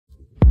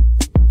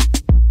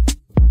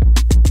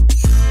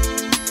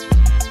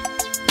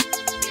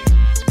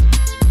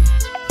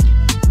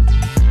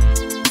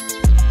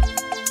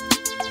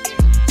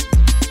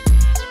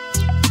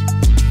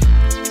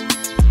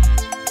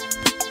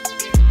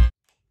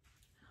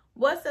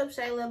up,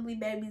 Shay Lovely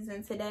babies?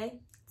 And today,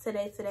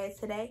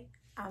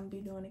 I'm be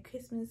doing a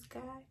Christmas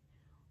guide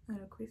and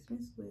a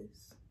Christmas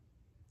list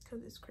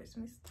because it's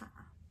Christmas time.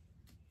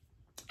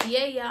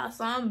 Yeah, y'all,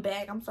 so I'm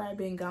back. I'm sorry I've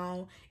been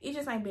gone. It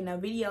just ain't been no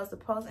videos to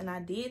post, and I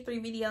did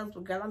 3 videos,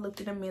 but girl, I looked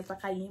at them minutes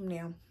like I am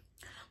now.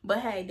 But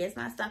hey, that's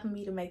not stopping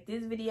me to make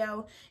this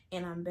video,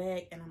 and I'm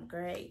back, and I'm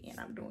great, and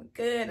I'm doing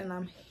good, and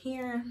I'm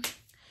here.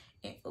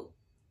 And oh,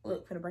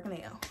 look, for the break a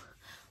nail.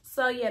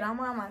 So yeah, I'm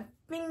on my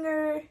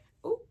finger.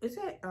 Oh, is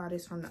that? Oh,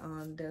 this from the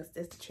dust.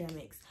 That's the chair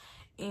mix.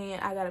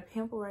 And I got a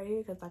pimple right here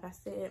because, like I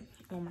said,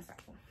 on my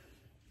cycle.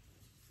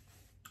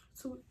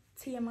 So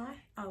TMI.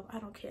 Oh, I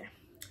don't care.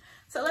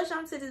 So let's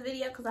jump to this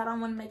video because I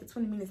don't want to make it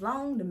 20 minutes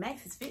long. The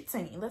max is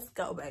 15. Let's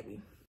go,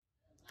 baby.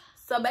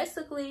 So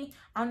basically,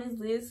 on this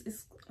list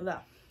is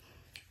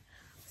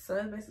so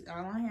that's basically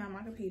all I have on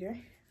my computer.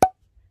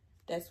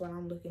 That's what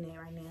I'm looking at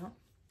right now.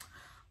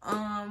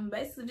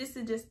 Basically this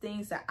is just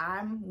things that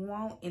I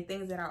want and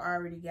things that I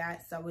already got,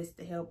 so it's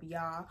to help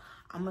y'all.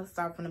 I'm gonna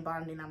start from the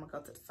bottom, then I'm gonna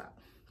go to the top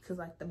because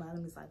like the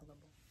bottom is like a little,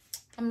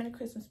 I'm in a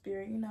Christmas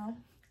spirit, you know.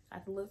 I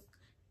have to look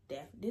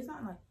deaf. This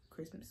not like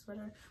Christmas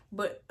sweater,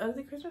 but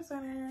ugly Christmas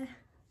sweater.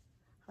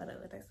 Hold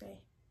up, what I say?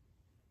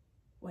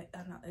 Wait, oh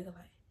no, it like,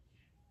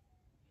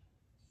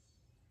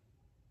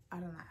 I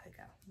don't know how to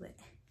go, but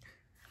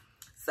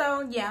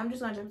so yeah, I'm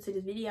just gonna jump to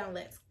this video and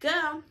let's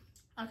go.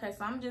 Okay,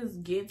 so I'm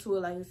just get to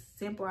it like it's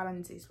simple. I don't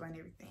need to explain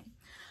everything.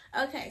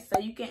 Okay, so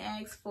you can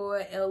ask for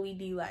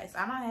LED lights.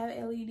 I don't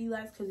have LED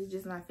lights because it's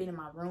just not fitting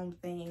my room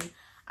thing.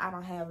 I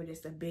don't have it,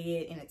 just a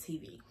bed and a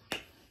TV.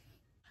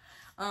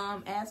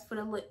 As for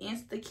the little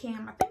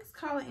Instacam, I think it's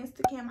called an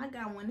Instacam. I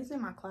got one. It's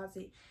in my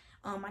closet.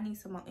 I need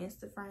some on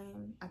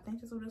Instaframe. I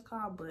think that's what it's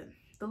called, but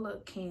the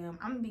little cam.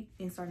 I'm gonna be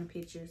inserting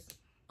pictures.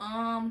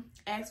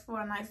 Ask for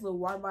a nice little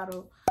water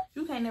bottle.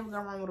 You can't never go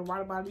wrong with a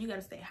water bottle. You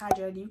gotta stay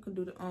hydrated. You can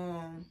do the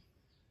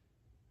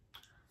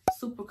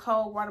super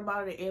cold water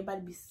bottle that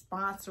everybody be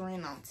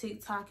sponsoring on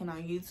TikTok and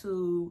on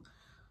YouTube.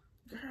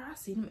 Girl, I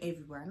see them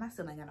everywhere, and I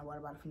still ain't got no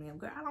water bottle from them.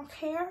 Girl, I don't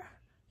care.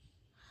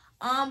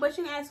 But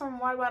you can ask for a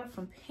water bottle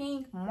from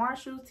Pink,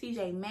 Marshalls,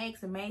 TJ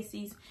Maxx, and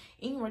Macy's.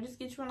 Anywhere, just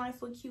get you a nice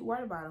little cute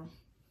water bottle.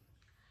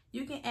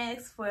 You can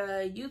ask for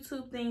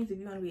YouTube things if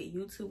you want to be a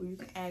YouTuber. You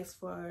can ask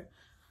for,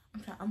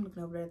 I'm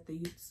looking over at the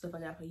stuff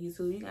I got for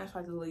YouTube. You can ask for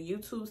like the little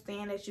YouTube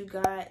stand that you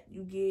got.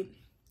 You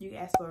can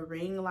ask for a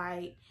ring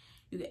light.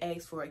 You can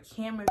ask for a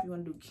camera if you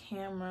want to do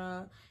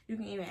camera. You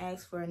can even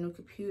ask for a new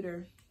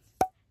computer.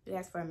 You can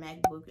ask for a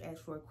MacBook. You can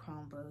ask for a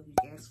Chromebook. You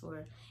can ask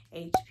for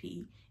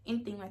HP.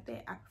 Anything like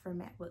that. I prefer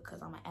MacBook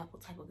because I'm an Apple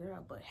type of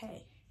girl. But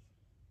hey,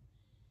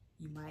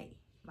 you might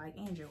like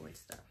Android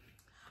stuff.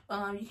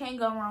 You can't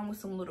go wrong with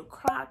some little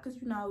Crocs,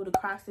 you know, the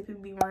Crocs that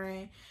people be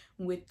wearing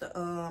with the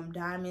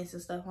diamonds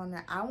and stuff on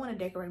there. I want to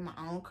decorate my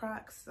own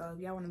Crocs. So if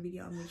y'all want a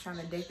video of me trying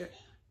to decorate.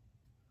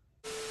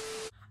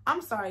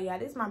 I'm sorry, y'all.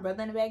 This is my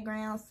brother in the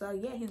background. So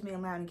yeah, he's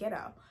being loud and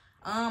ghetto.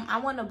 I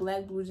want a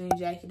black blue jean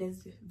jacket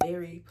that's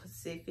very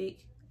Pacific.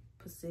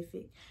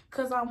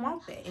 Cause I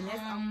want that. And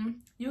that's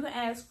you can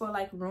ask for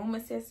like room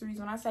accessories.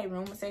 When I say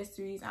room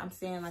accessories, I'm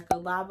saying like a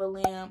lava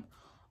lamp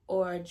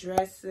or a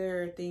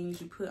dresser,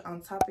 things you put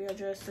on top of your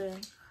dresser.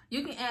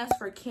 You can ask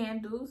for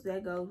candles.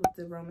 That goes with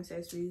the room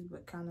accessories,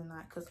 but kind of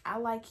not. Because I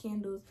like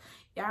candles.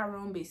 Y'all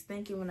room be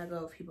stinking when I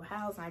go to people's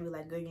house. I be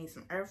like, go get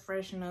some air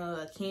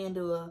freshener, a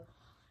candle,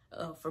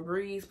 a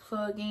Febreze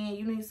plug-in.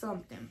 You need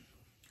something.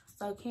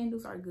 So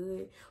candles are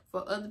good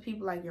for other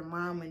people like your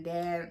mom and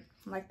dad.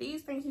 Like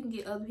these things you can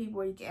get other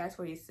people or you can ask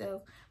for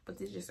yourself. But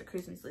this is just a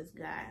Christmas list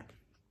guide.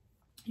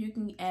 You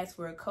can ask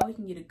for a coat. You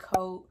can get a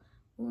coat.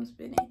 I'm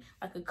spinning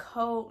like a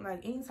coat,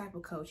 like any type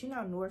of coat. You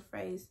know, North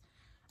Face.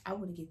 I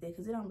wouldn't get that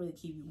because it don't really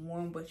keep you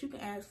warm. But you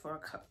can ask for a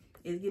coat.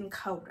 It's getting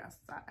cold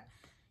outside.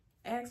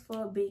 Ask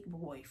for a big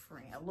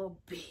boyfriend, a little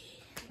big.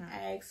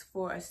 Ask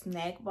for a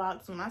snack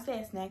box. When I say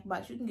a snack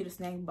box, you can get a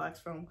snack box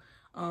from,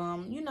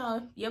 you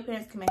know, your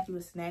parents can make you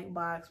a snack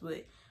box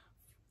with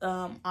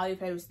all your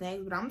favorite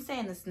snacks. But I'm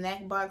saying a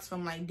snack box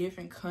from like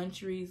different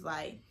countries,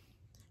 like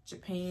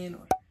Japan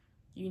or,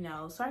 you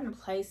know, certain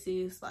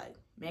places like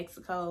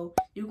Mexico.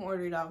 You can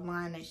order it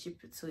offline. They ship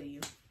it to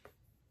you.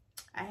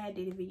 I had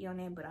did a video on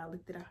that, but I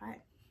looked at a hot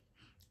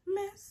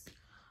mess.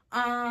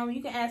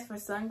 You can ask for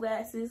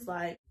sunglasses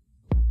like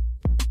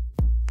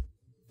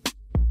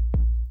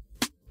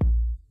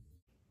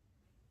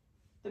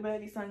the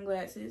Betty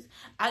sunglasses.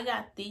 I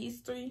got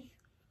these 3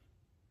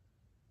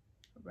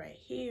 right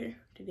here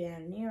to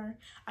down there.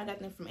 I got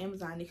them from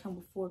Amazon. They come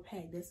with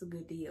 4-pack. That's a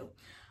good deal.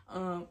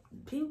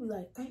 People be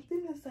like, ain't they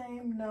the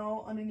same?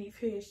 No, underneath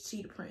here is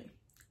cheetah print.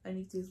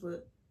 Underneath this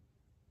look,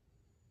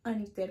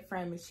 underneath that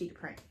frame is cheetah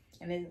print,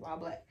 and it's all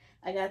black.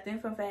 I got them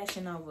from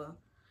Fashion Nova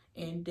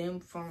and them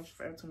from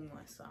Forever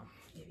 21. So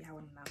if y'all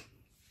want to know,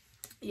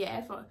 yeah,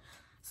 ask for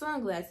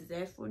sunglasses,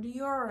 ask for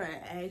Dior,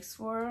 ask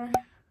for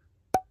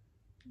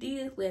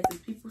these glasses.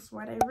 People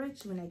swear they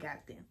rich when they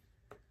got them.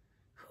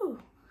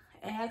 Whew.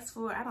 Ask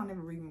for, I don't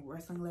ever even wear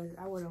sunglasses.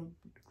 I wore them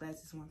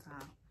glasses one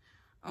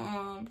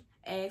time.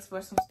 Ask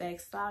for some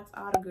stacked socks.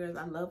 All the girls,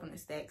 I love when they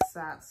stack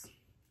socks.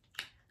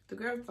 The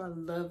girls are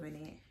loving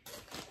it.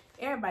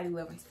 Everybody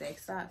loving stack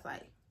socks.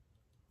 Like,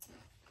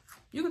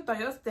 you can throw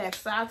your stack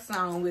socks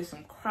on with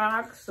some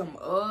Crocs, some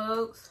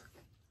Uggs,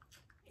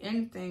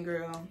 anything,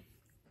 girl.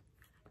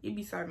 You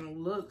be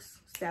serving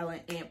looks,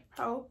 styling, and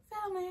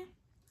profiling.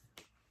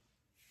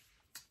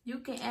 You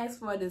can ask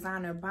for a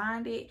designer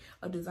bonded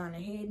or designer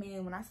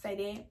headband. When I say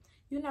that,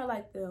 you know,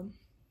 like the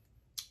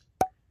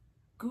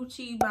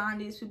Gucci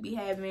bondage we be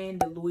having,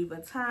 the Louis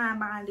Vuitton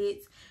bondage.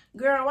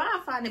 Girl, why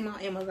I find them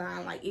on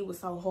Amazon like it was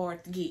so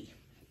hard to get.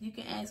 You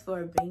can ask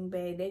for a bing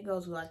bag. That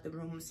goes with like the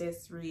room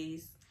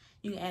accessories.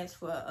 You can ask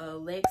for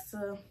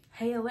Alexa,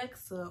 hey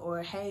Alexa,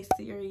 or hey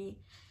Siri.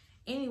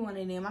 Any one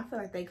of them. I feel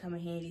like they come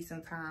in handy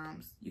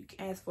sometimes. You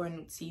can ask for a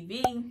new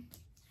TV.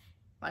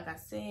 Like I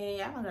said,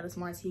 I don't got a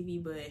smart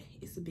TV, but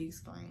it's a big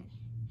screen.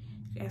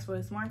 You can ask for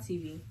a smart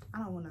TV. I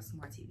don't want a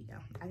smart TV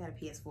though. I got a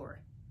PS4.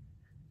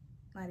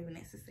 Not even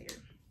necessary.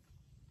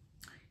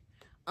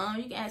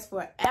 You can ask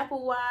for an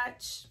Apple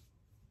Watch.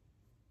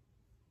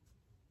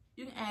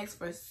 You can ask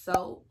for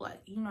soap,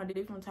 like, you know, the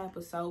different type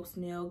of soaps,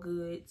 nail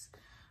goods,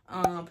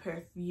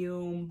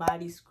 perfume,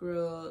 body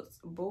scrubs.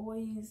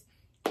 Boys,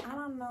 I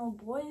don't know,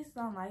 boys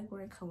don't like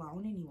wearing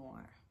cologne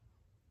anymore.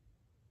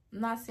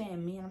 I'm not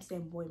saying men, I'm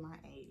saying boy my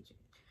age.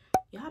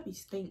 Y'all be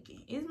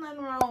stinking. There's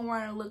nothing wrong with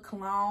wearing a little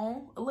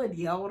cologne, a little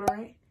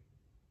deodorant.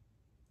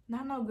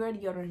 Not no girl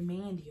deodorant,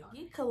 man deodorant.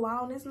 Get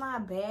cologne, it's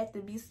not bad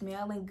to be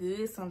smelling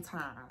good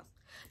sometimes.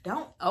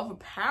 Don't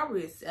overpower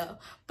yourself.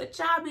 But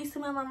y'all be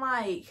smelling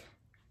like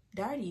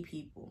dirty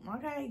people,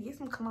 okay? Get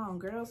some cologne.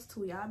 Girls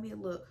too, y'all be a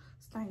little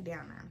stink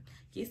down now.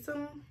 Get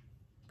some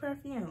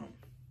perfume.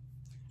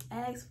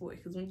 Ask for it,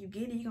 because when you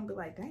get it, you're gonna be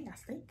like, dang, I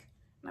stink.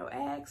 No,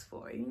 ask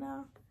for it, you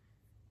know?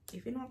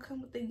 If it don't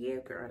come with the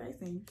gift, girl, they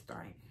saying you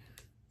stink.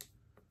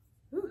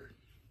 Whew.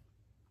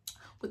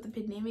 With the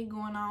pandemic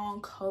going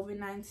on,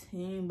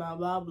 COVID-19, blah,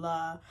 blah,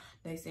 blah.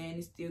 They saying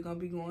it's still gonna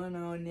be going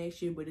on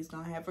next year, but it's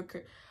gonna have a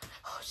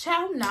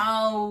child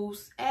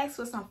knows. Ask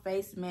for some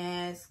face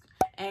masks.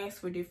 Ask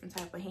for different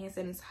type of hand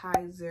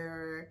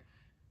sanitizer.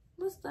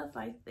 Little stuff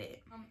like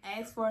that.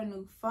 Ask for a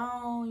new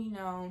phone, you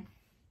know.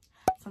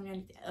 Some of y'all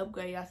need to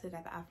upgrade. Y'all still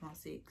got the iPhone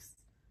 6.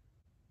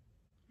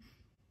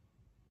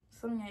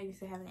 Some of y'all used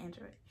to have an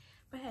Android.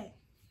 But hey,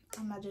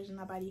 I'm not judging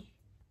nobody.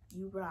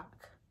 You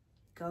rock.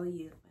 Go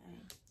you,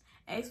 man.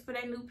 Ask for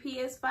that new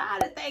PS5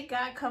 that they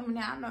got coming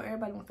out. I know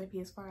everybody wants their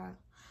PS5.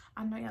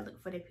 I know y'all looking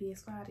for that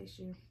PS5 this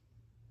year.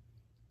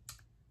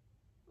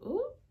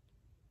 Ooh.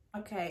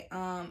 Okay,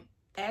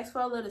 ask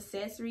for a little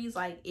accessories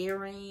like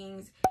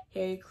earrings,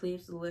 hair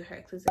clips, the little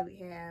hair clips that we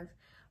have.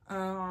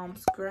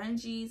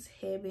 Scrunchies,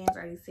 headbands,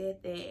 already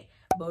said that.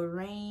 But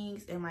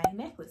rings and like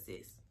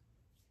necklaces.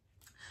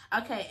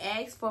 Okay,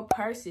 ask for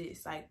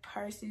purses, like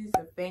purses,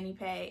 a fanny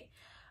pack.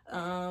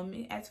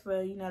 Ask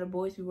for, you know, the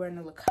boys be wearing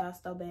the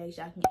Lacoste bags.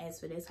 Y'all can ask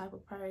for that type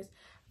of purse.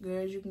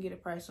 Girls, you can get a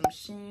purse from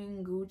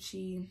Shein,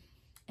 Gucci,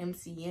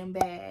 MCM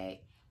bag,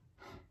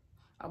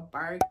 a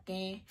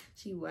Birkin.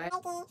 She what?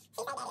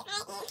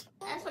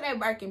 Ask for that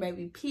Birkin,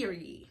 baby,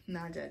 period.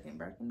 Not joking.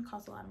 Birkin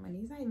costs a lot of money.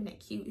 It's not even that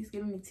cute. It's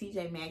giving me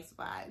TJ Maxx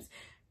vibes.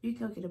 You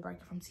can go get a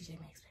Birkin from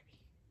TJ Maxx, baby,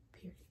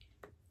 period.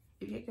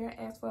 If your girl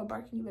asks for a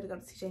Birkin, you better go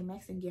to TJ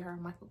Maxx and get her a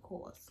Michael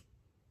Kors.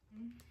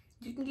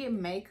 You can get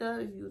makeup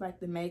if you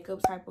like the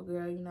makeup type of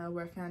girl, you know,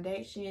 wear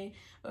foundation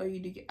or you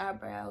do your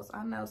eyebrows.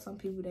 I know some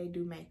people, they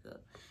do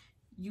makeup.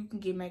 You can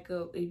get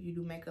makeup if you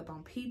do makeup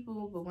on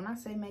people, but when I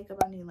say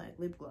makeup, I mean like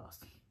lip gloss,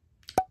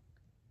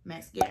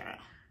 mascara.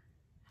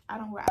 I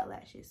don't wear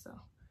eyelashes, so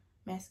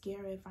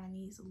mascara if I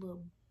need a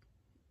little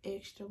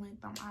extra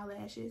length on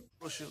eyelashes.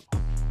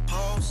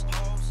 Pause.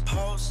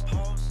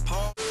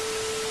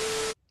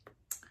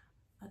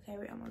 Okay,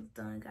 we're almost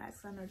done,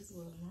 guys. I know this is a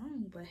little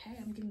long, but hey,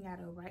 I'm giving y'all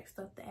the right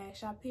stuff to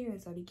ask y'all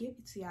parents or to give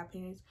it to y'all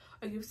parents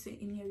or give it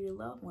to any of your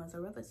loved ones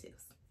or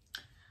relatives.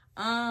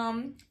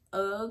 Uggs.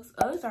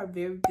 Uggs are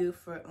very good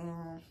for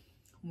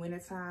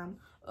wintertime.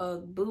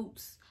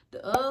 Boots.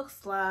 The Ugg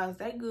slides,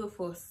 they good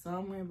for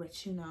summer,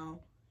 but you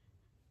know,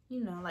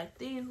 like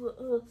these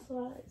little Ugg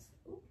slides.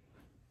 Ooh.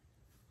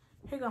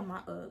 Here go my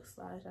Ugg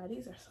slides, y'all.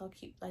 These are so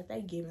cute. Like,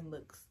 they giving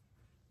looks.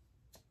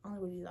 Only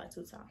wear these like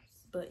 2 times.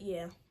 But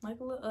yeah, like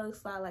a little Ugg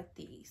slide like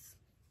these.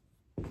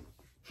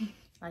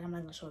 Like, I'm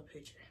not gonna show a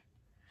picture.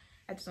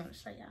 I just want to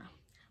show y'all.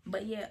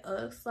 But yeah,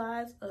 Ugg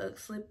slides, Ugg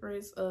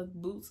slippers, Ugg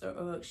boots, or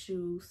Ugg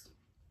shoes.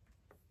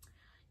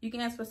 You can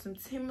ask for some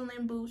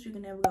Timberland boots. You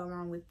can never go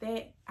wrong with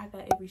that. I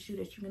got every shoe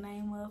that you can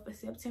name of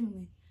except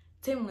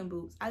Timberland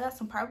boots. I got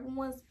some purple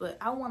ones, but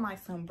I want like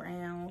some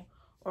brown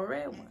or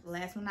red ones.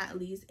 Last but not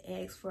least,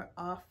 ask for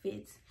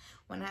outfits.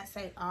 When I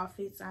say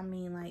outfits, I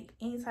mean like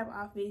any type of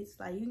outfits.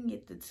 Like, you can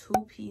get the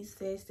 2-piece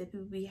sets that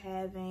people be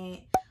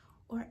having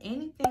or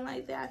anything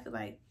like that. I feel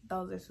like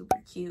those are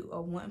super cute. A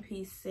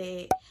 1-piece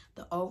set,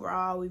 the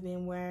overall we've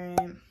been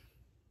wearing,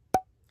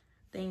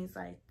 things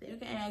like that. You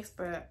can ask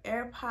for an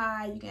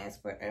AirPod. You can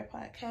ask for an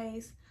AirPod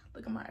case.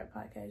 Look at my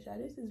AirPod case, y'all.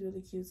 This is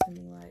really cute to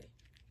me. Like,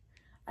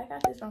 I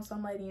got this from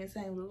somebody in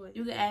St. Louis.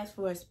 You can ask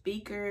for a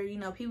speaker. You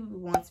know, people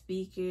want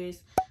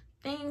speakers,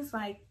 things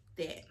like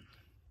that.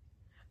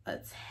 a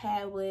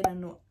tablet, a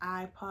new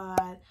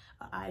iPod,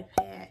 an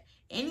iPad,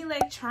 any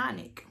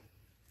electronic.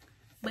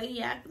 But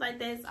yeah, I feel like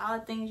that's all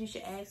the things you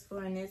should ask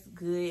for, and that's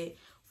good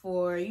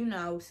for, you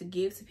know, to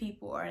give to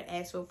people or to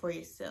ask for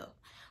yourself.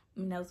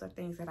 And those are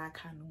things that I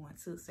kind of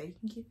want too, so you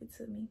can give it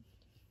to me.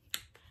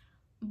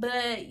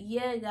 But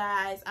yeah,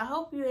 guys, I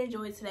hope you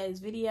enjoyed today's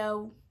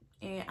video,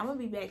 and I'm gonna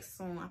be back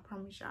soon, I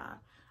promise y'all.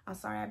 I'm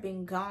sorry I've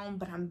been gone,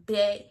 but I'm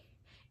back,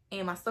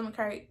 and my stomach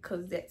hurt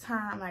because that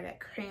time I got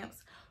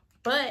cramps.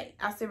 But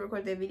I still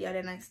record that video.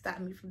 That ain't stop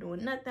me from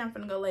doing nothing. I'm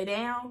gonna go lay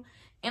down,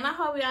 and I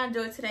hope y'all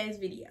enjoyed today's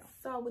video.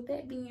 So with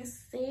that being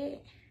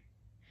said,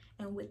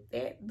 and with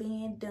that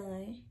being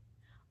done,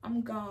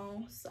 I'm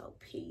gone. So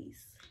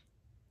peace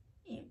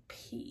and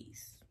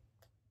peace.